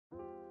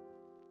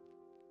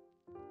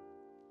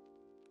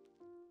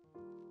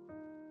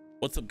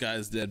What's up,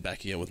 guys? Dad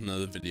back again with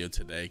another video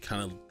today,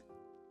 kind of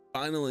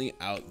finally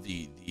out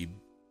the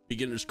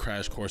beginner's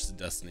crash course of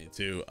Destiny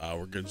 2.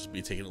 We're going to just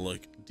be taking a look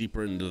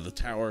deeper into the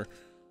tower,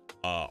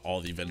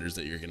 all the vendors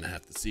that you're going to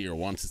have to see or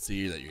want to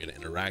see, that you're going to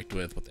interact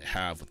with, what they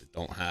have, what they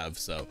don't have.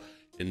 So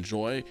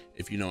enjoy.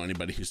 If you know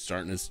anybody who's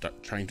trying to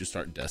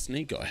start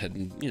Destiny, go ahead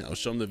and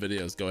show them the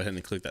videos. Go ahead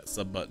and click that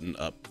sub button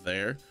up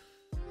there.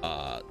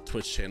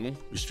 Twitch channel,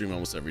 we stream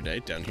almost every day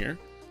down here.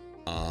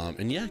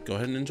 And yeah, go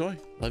ahead and enjoy.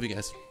 Love you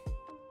guys.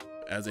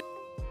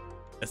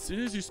 As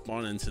soon as you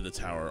spawn into the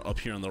tower, up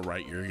here on the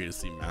right, you're going to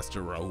see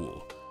Master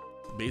Raoul.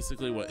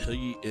 Basically, what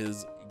he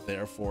is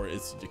there for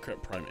is to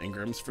decrypt prime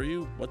engrams for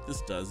you. What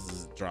this does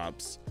is it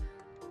drops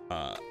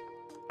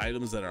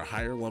items that are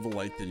higher level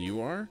light than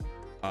you are,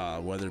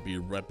 whether it be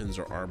weapons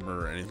or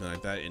armor or anything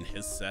like that, in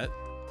his set,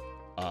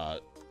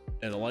 at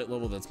a light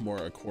level that's more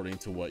according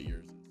to what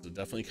yours is. So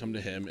definitely come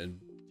to him and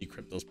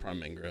decrypt those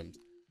prime engrams.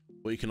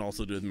 What you can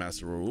also do with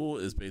Master Raoul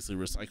is basically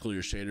recycle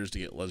your shaders to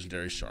get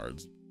legendary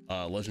shards.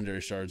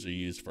 Legendary shards are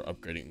used for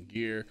upgrading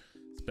gear,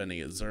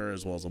 spending at Xur,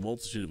 as well as a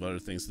multitude of other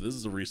things. So this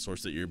is a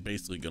resource that you're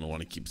basically going to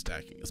want to keep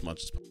stacking as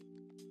much as possible.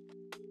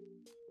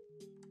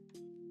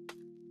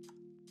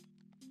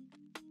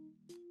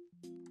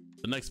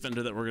 The next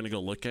vendor that we're going to go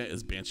look at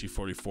is Banshee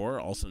 44,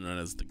 also known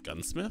as the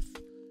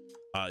Gunsmith.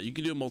 You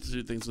can do a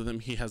multitude of things with him.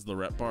 He has the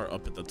rep bar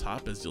up at the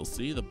top, as you'll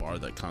see, the bar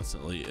that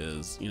constantly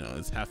is,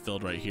 it's half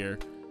filled right here.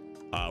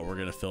 We're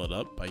going to fill it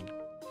up by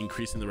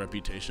increasing the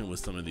reputation with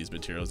some of these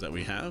materials that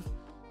we have.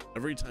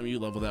 Every time you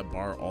level that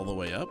bar all the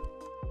way up,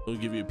 it'll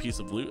give you a piece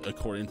of loot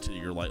according to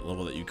your light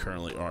level that you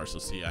currently are. So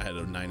see, I had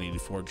a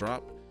 984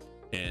 drop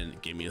and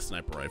it gave me a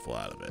sniper rifle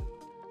out of it.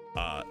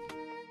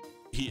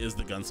 He is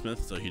the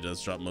gunsmith, so he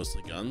does drop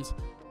mostly guns.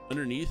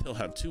 Underneath, he'll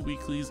have 2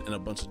 weeklies and a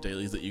bunch of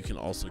dailies that you can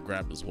also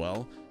grab as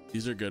well.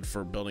 These are good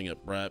for building up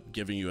rep,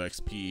 giving you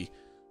XP.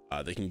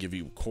 They can give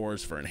you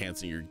cores for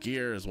enhancing your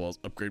gear, as well as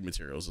upgrade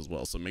materials as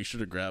well. So make sure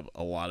to grab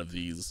a lot of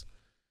these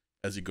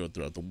as you go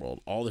throughout the world.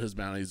 All of his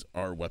bounties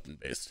are weapon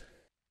based.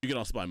 You can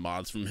also buy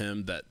mods from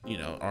him that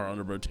are on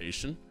a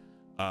rotation.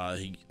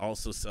 He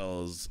also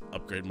sells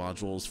upgrade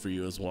modules for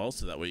you as well,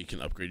 so that way you can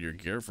upgrade your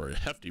gear for a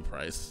hefty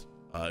price.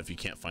 If you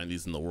can't find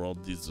these in the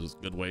world, these is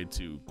a good way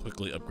to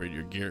quickly upgrade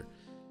your gear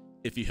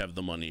if you have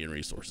the money and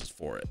resources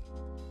for it.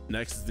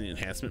 Next is the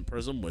enhancement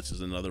prism, which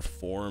is another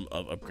form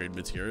of upgrade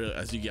material.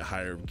 As you get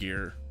higher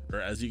gear, or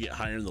as you get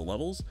higher in the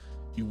levels,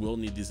 you will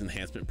need these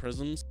enhancement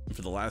prisms. And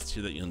for the last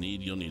tier that you'll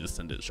need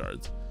ascendant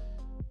shards.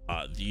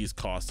 These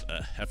cost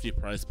a hefty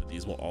price, but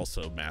these will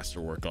also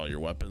masterwork all your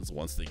weapons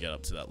once they get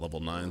up to that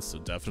level 9. So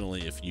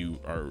definitely, if you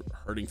are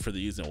hurting for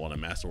these and want to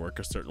masterwork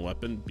a certain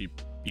weapon, be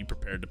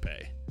prepared to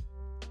pay.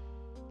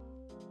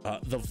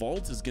 The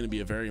vault is going to be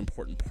a very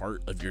important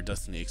part of your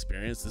Destiny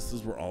experience. This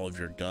is where all of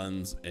your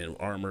guns and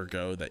armor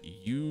go that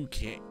you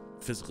can't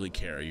physically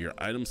carry. Your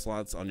item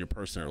slots on your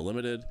person are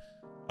limited.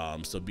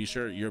 So be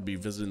sure you'll be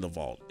visiting the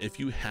vault. If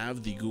you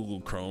have the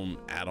Google Chrome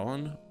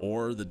add-on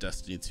or the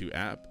Destiny 2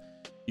 app,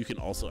 you can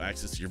also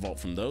access your vault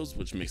from those,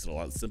 which makes it a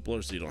lot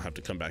simpler, so you don't have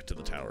to come back to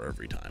the tower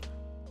every time.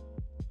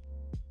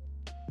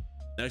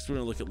 Next, we're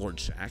going to look at Lord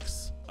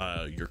Shaxx,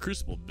 your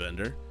Crucible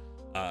vendor.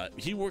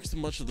 He works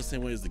much of the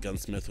same way as the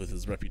Gunsmith, with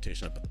his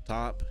reputation up at the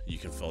top. You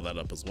can fill that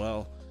up as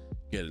well.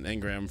 Get an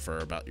engram for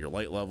about your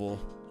light level.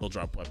 He'll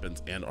drop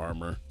weapons and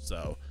armor,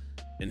 so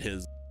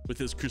with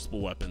his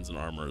Crucible weapons and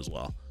armor as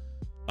well.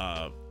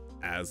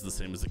 As the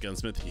same as the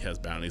Gunsmith, he has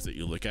bounties that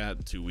you look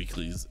at, 2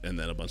 weeklies and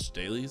then a bunch of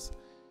dailies.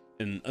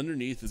 And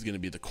underneath is going to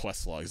be the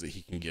quest logs that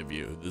he can give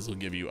you. This will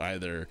give you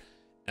either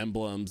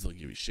emblems, they'll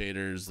give you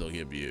shaders, they'll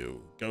give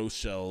you ghost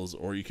shells,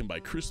 or you can buy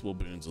Crucible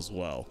boons as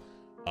well.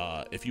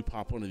 If you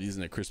pop one of these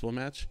in a Crucible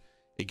match,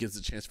 it gives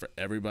a chance for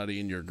everybody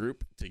in your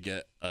group to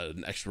get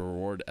an extra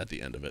reward at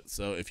the end of it.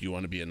 So if you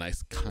want to be a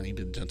nice, kind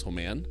and gentle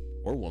man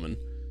or woman,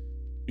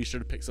 be sure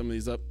to pick some of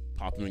these up,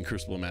 pop them in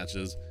Crucible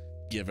matches,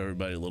 give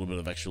everybody a little bit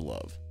of extra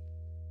love.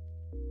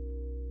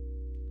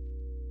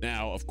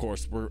 Now, of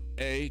course, we're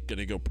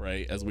gonna go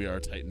pray, as we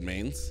are Titan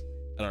mains,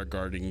 at our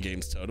Guardian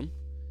Games totem,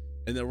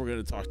 and then we're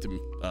going to talk to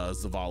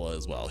Zavala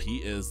as well. He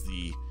is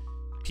the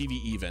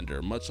PvE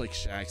vendor. Much like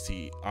Shaxx,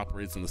 he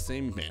operates in the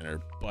same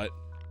manner, but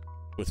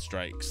with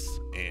strikes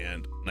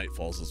and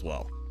nightfalls as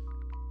well.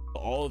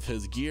 All of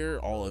his gear,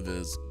 all of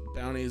his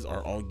bounties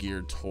are all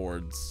geared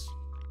towards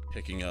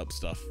picking up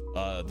stuff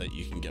that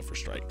you can get for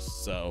strikes.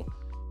 So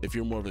if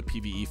you're more of a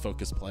PvE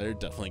focused player,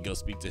 definitely go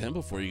speak to him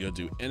before you go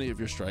do any of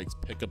your strikes.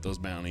 Pick up those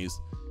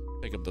bounties,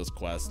 pick up those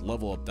quests,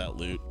 level up that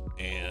loot,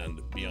 and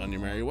be on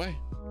your merry way.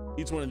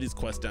 Each one of these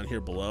quests down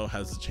here below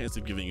has a chance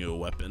of giving you a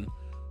weapon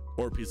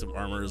or a piece of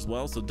armor as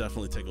well. So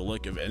definitely take a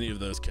look. If any of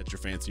those catch your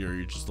fancy, or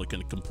you're just looking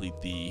to complete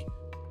the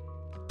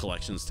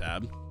collections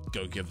tab,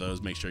 go give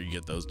those, make sure you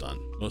get those done.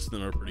 Most of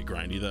them are pretty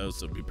grindy though,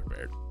 so be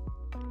prepared.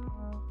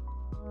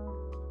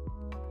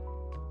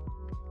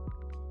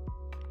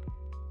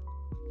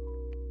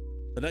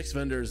 The next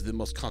vendor is the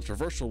most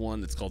controversial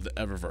one. It's called the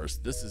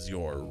Eververse. This is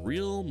your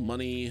real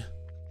money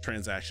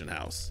transaction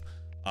house.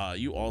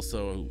 You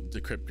also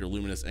decrypt your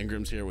luminous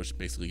engrams here, which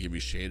basically give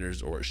you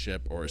shaders or a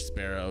ship or a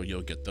sparrow.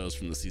 You'll get those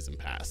from the season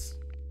pass.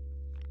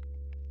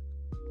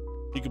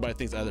 You can buy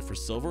things either for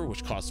silver,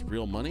 which costs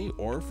real money,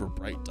 or for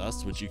bright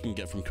dust, which you can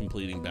get from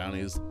completing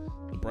bounties.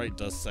 The bright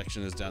dust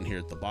section is down here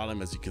at the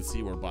bottom. As you can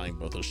see, we're buying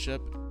both a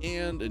ship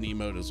and an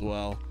emote as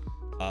well.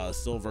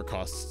 Silver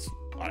costs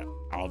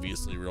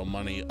obviously real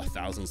money.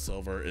 1,000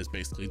 silver is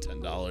basically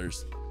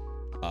 $10.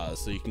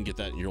 So you can get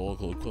that in your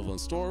local equivalent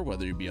store,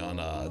 whether you be on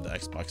the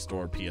Xbox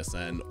store,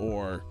 PSN,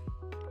 or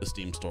the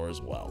Steam store as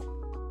well.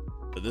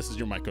 But this is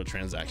your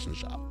microtransaction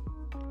shop.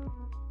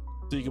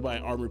 So you can buy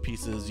armor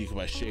pieces, you can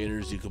buy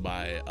shaders, you can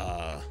buy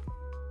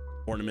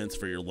ornaments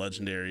for your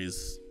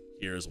legendaries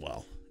here as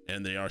well.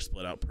 And they are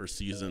split out per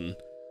season.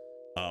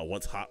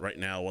 What's hot right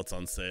now, what's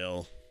on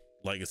sale,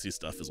 legacy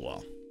stuff as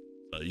well.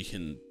 So you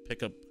can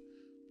pick up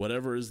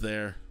whatever is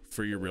there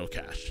for your real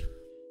cash.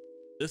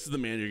 This is the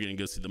man you're going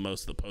to go see the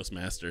most, the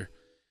postmaster.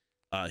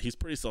 He's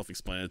pretty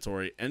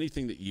self-explanatory.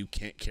 Anything that you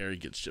can't carry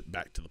gets shipped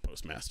back to the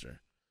postmaster.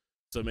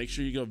 So make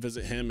sure you go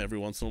visit him every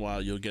once in a while.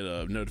 You'll get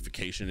a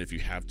notification if you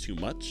have too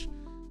much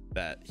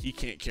that he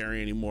can't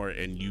carry anymore,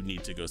 and you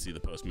need to go see the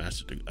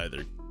postmaster to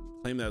either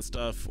claim that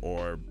stuff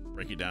or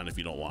break it down if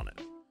you don't want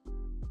it.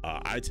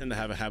 I tend to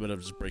have a habit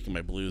of just breaking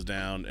my blues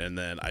down, and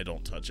then I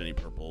don't touch any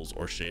purples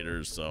or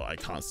shaders, so I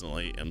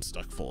constantly am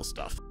stuck full of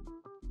stuff.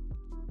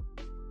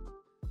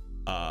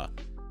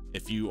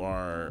 If you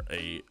are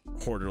a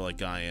hoarder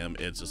like I am,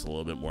 it's just a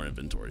little bit more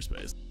inventory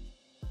space.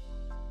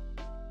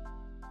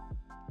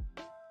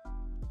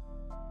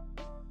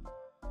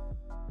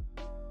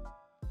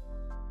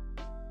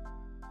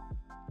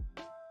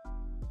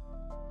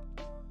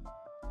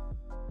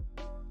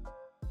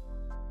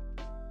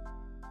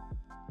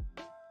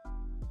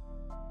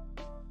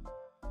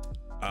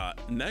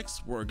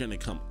 Next, we're going to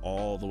come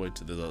all the way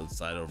to the other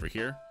side over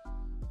here.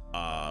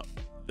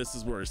 This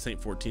is where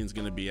Saint 14 is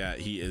going to be at.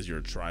 He is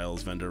your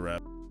trials vendor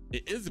rep.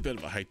 It is a bit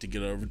of a hike to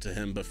get over to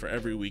him, but for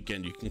every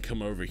weekend you can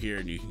come over here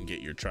and you can get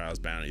your trials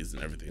bounties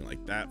and everything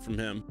like that from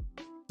him.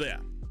 So yeah,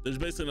 there's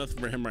basically nothing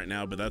for him right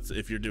now, but that's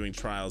if you're doing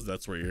trials,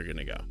 that's where you're going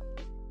to go.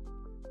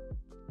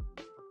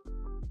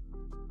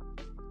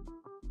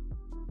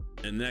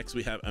 And next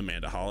we have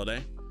Amanda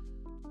Holiday.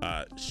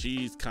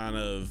 She's kind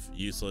of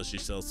useless. She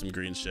sells some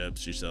green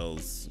ships. This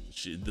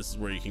is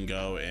where you can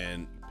go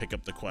and pick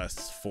up the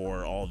quests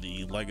for all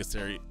the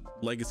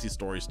legacy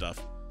story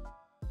stuff.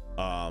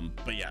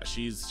 But yeah,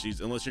 she's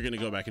unless you're gonna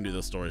go back and do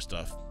the story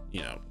stuff,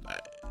 you know,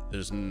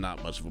 there's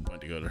not much of a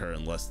point to go to her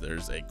unless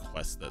there's a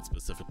quest that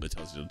specifically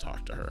tells you to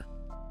talk to her.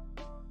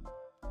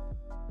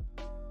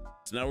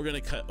 So now we're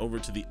going to cut over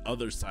to the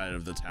other side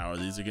of the tower.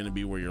 These are going to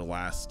be where your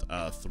last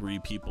 3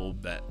 people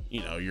that,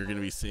 you know, you're going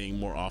to be seeing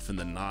more often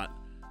than not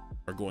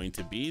are going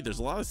to be. There's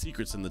a lot of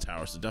secrets in the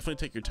tower, so definitely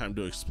take your time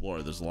to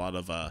explore. There's a lot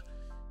of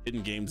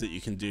hidden games that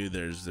you can do.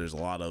 There's a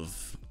lot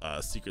of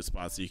secret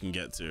spots that you can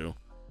get to.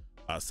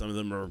 Some of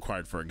them are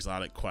required for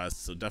exotic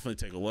quests, so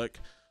definitely take a look.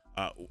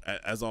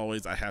 As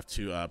always, I have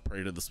to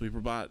pray to the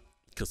sweeper bot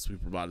because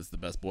sweeper bot is the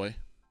best boy.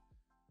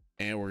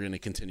 And we're going to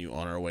continue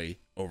on our way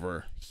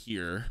over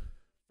here.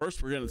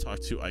 First, we're going to talk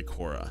to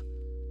Ikora.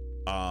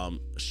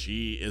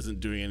 She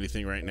isn't doing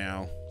anything right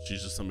now.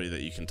 She's just somebody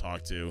that you can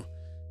talk to.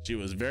 She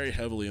was very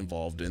heavily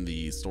involved in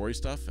the story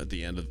stuff at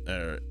the end of,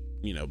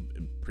 you know,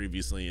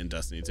 previously in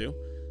Destiny 2.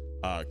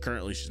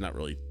 Currently, she's not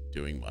really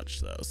doing much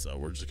though, so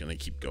we're just going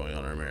to keep going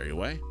on our merry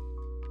way.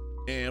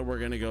 And we're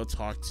going to go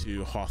talk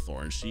to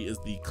Hawthorne. She is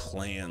the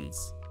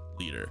clan's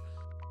leader.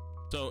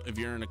 So if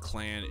you're in a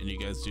clan and you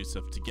guys do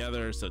stuff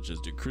together, such as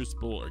do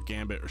Crucible or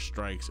Gambit or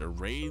Strikes or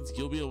Raids,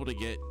 you'll be able to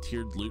get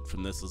tiered loot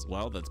from this as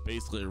well. That's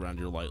basically around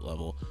your light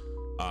level.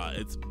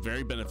 It's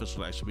very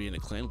beneficial to actually be in a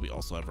clan. We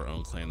also have our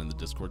own clan in the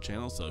Discord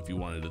channel, so if you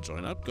wanted to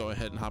join up, go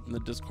ahead and hop in the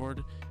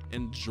Discord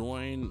and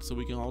join so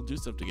we can all do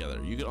stuff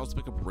together. You can also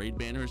pick up raid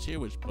banners here,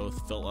 which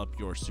both fill up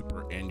your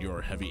super and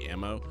your heavy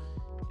ammo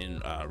in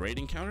raid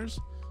encounters.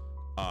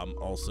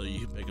 Also,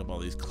 you can pick up all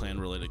these clan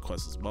related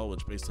quests as well,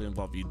 which basically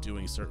involve you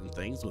doing certain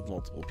things with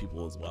multiple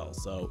people as well.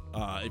 So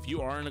if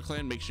you are in a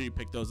clan, make sure you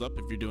pick those up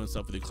if you're doing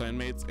stuff with your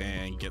clanmates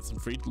and get some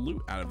free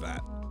loot out of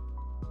that.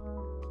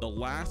 The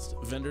last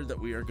vendor that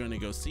we are going to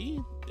go see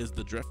is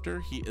the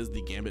Drifter. He is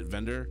the Gambit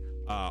vendor.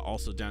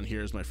 Also down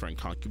here is my friend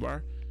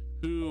Concubar,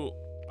 who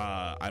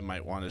I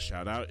might want to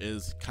shout out,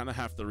 is kind of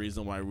half the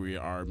reason why we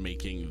are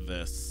making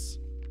this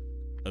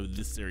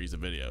series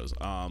of videos.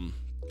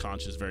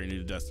 Conch is very new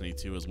to Destiny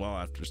 2 as well,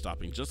 after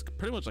stopping just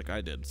pretty much like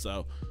I did.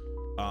 So,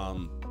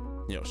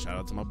 you know, shout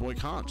out to my boy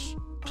Conch.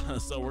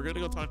 So we're gonna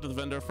go talk to the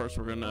vendor first.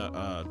 We're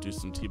gonna do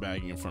some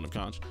teabagging in front of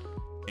Conch,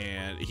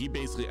 and he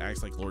basically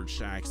acts like Lord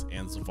Shaxx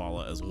and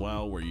Zavala as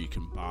well, where you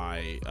can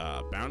buy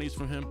bounties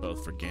from him,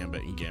 both for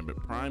Gambit and Gambit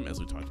Prime, as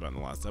we talked about in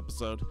the last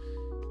episode,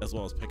 as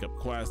well as pick up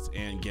quests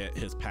and get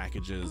his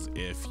packages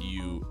if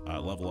you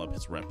level up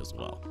his rep as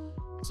well.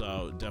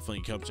 So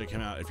definitely come check him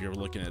out if you're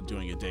looking at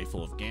doing a day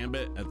full of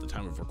Gambit. At the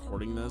time of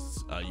recording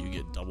this, you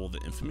get double the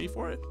infamy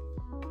for it.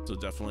 So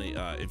definitely,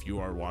 if you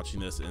are watching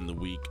this in the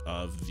week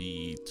of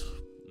the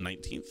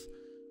 19th,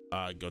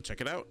 go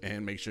check it out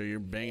and make sure you're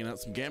banging out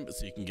some Gambit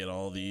so you can get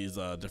all these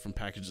different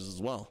packages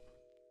as well.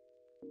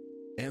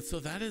 And so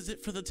that is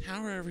it for the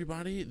tower,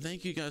 everybody.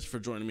 Thank you guys for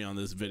joining me on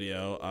this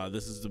video.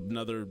 This is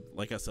another,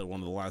 like I said,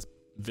 one of the last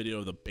video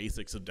of the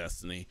basics of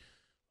Destiny.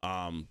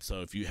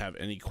 So if you have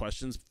any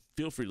questions,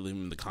 feel free to leave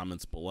them in the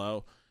comments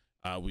below.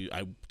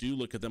 I do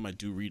look at them. I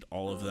do read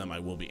all of them. I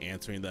will be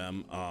answering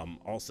them.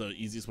 Also,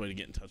 easiest way to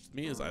get in touch with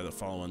me is either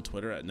follow on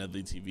Twitter at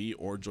NedlyTV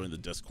or join the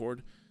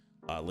Discord.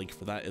 Link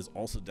for that is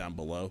also down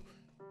below.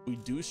 We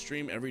do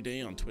stream every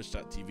day on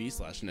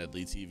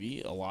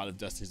twitch.tv/NedlyTV. A lot of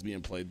Destiny's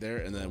being played there,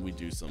 and then we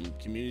do some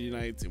community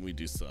nights and we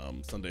do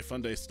some Sunday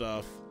Funday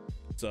stuff.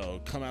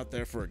 So come out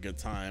there for a good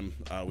time.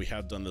 We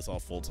have done this all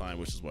full time,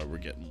 which is why we're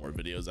getting more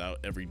videos out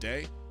every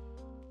day,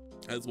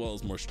 as well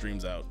as more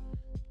streams out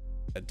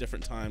at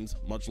different times,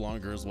 much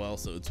longer as well.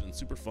 So it's been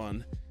super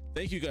fun.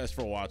 Thank you guys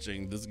for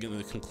watching. This is going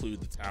to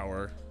conclude the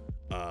tower.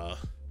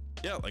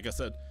 Yeah, like I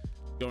said,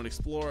 go and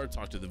explore,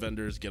 talk to the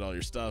vendors, get all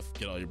your stuff,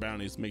 get all your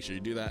bounties. Make sure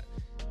you do that,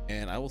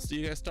 and I will see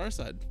you guys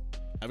starside.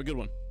 Have a good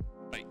one.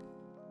 Bye.